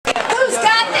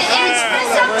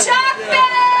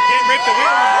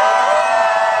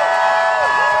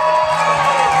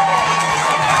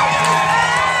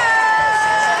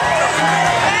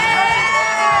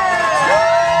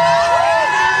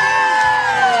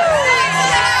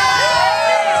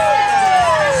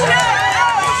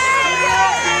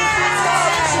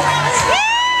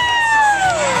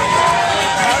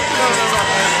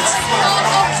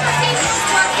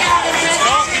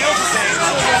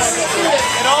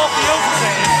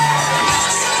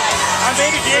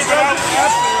gave it up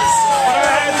afterwards.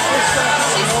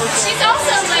 She's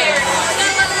also layered.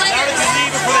 Now it's easy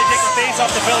before they take the face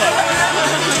off the pillow.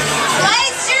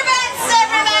 Place your bets,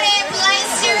 everybody.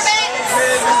 Place your bets.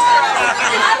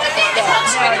 I would think the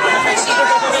country would appreciate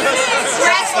it.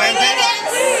 Wrestling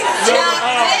against Jock.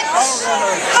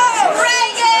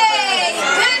 Reggae.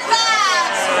 Good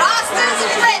vibes. Rosters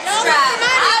and red stripe.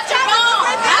 How'd your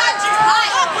bone? How'd your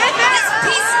pipe? This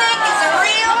peacenik is a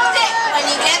real dick when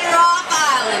you get her off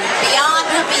island. Beyond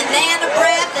her banana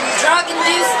breath and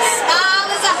drug-induced smile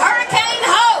is a hurricane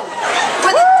hoe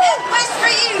with a death wish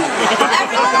for you.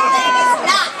 Every little thing is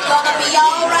not gonna be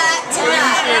alright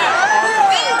tonight. Who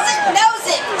feels it knows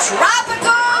it.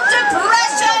 Tropical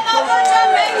depression over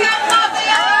Jamaica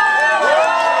Mafia.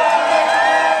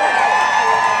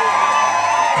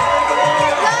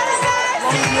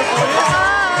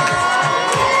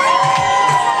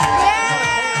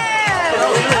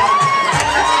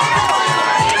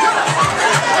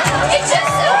 It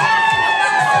just so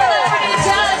happened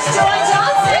Judge Joy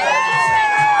Johnson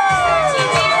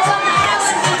 13 years on the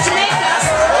island of Jamaica.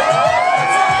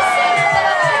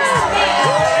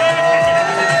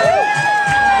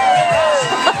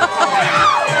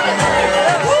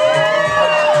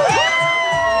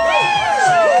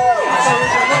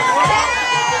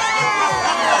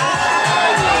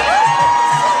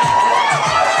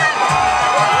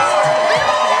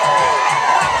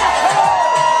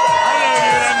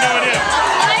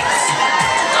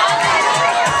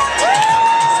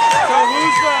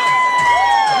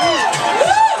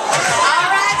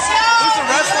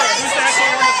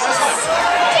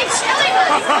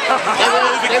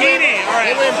 Bikini, all right.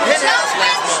 You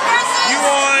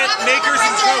want makers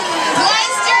and scoop.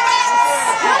 Place your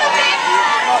bets. What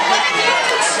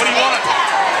do you want?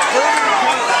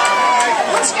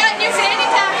 What you got in your fanny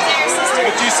pack there, sister?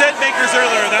 But you said makers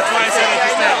earlier, that's why I said it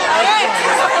just now.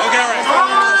 Okay, all right.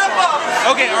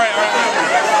 Okay, all right.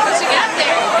 What you got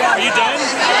there? Are you done?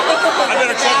 I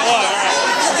better check a lot. All right.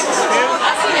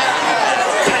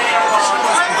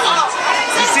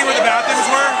 Did you see where the bathrooms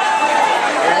were?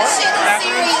 This shit is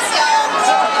serious, y'all.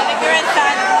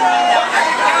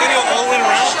 Maybe all went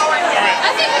around? All right.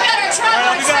 I think we got our trunk All right,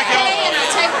 I'll be back, y'all. and our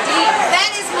tape deep.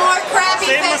 That is more crappy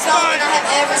Same face with on mine. than I have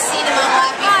ever seen in my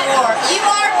life before. You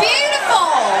are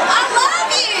beautiful. I love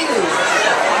you. I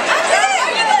do.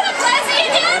 Are you gonna Leslie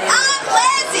again? I'm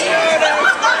Leslie.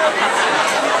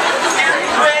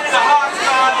 Created a hot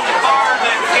spot on the bar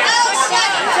that Oh, shut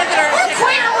up. We're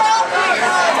queer world.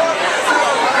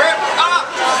 grip up.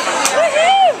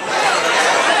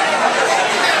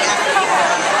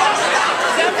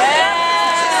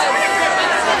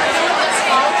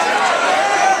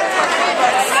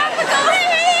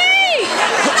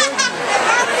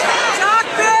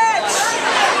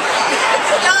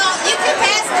 Y'all, you can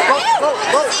pass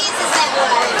diseases that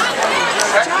way.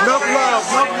 Enough love,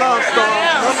 Star.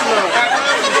 Enough love.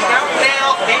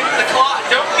 Now, into the claw.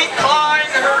 Don't be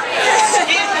clawing her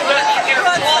skin, but your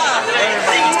claw.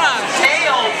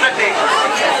 Tail flipping.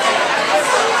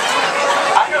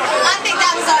 I think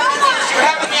that was our You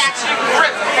haven't actually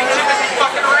gripped. You're too busy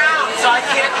fucking around, so I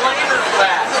can't blame her for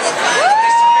that.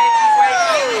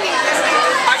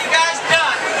 Are you guys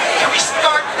done? Can we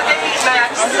start the dating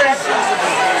match?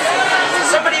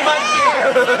 Somebody might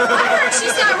hear.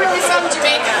 She's not really from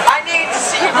Jamaica. I need to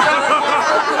see you come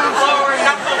lower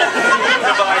knuckle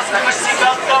device. I must see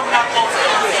both thumb knuckles.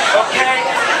 Okay?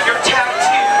 Your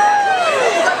tattoo.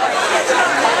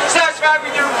 Satisfied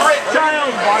with your grip.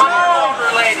 Over,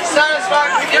 lady.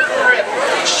 Satisfied with your grip.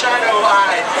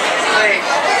 Shadow-eyed lady.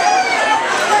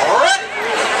 Ready?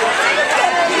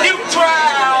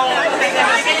 Neutral.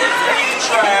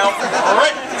 Neutral.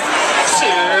 Ready?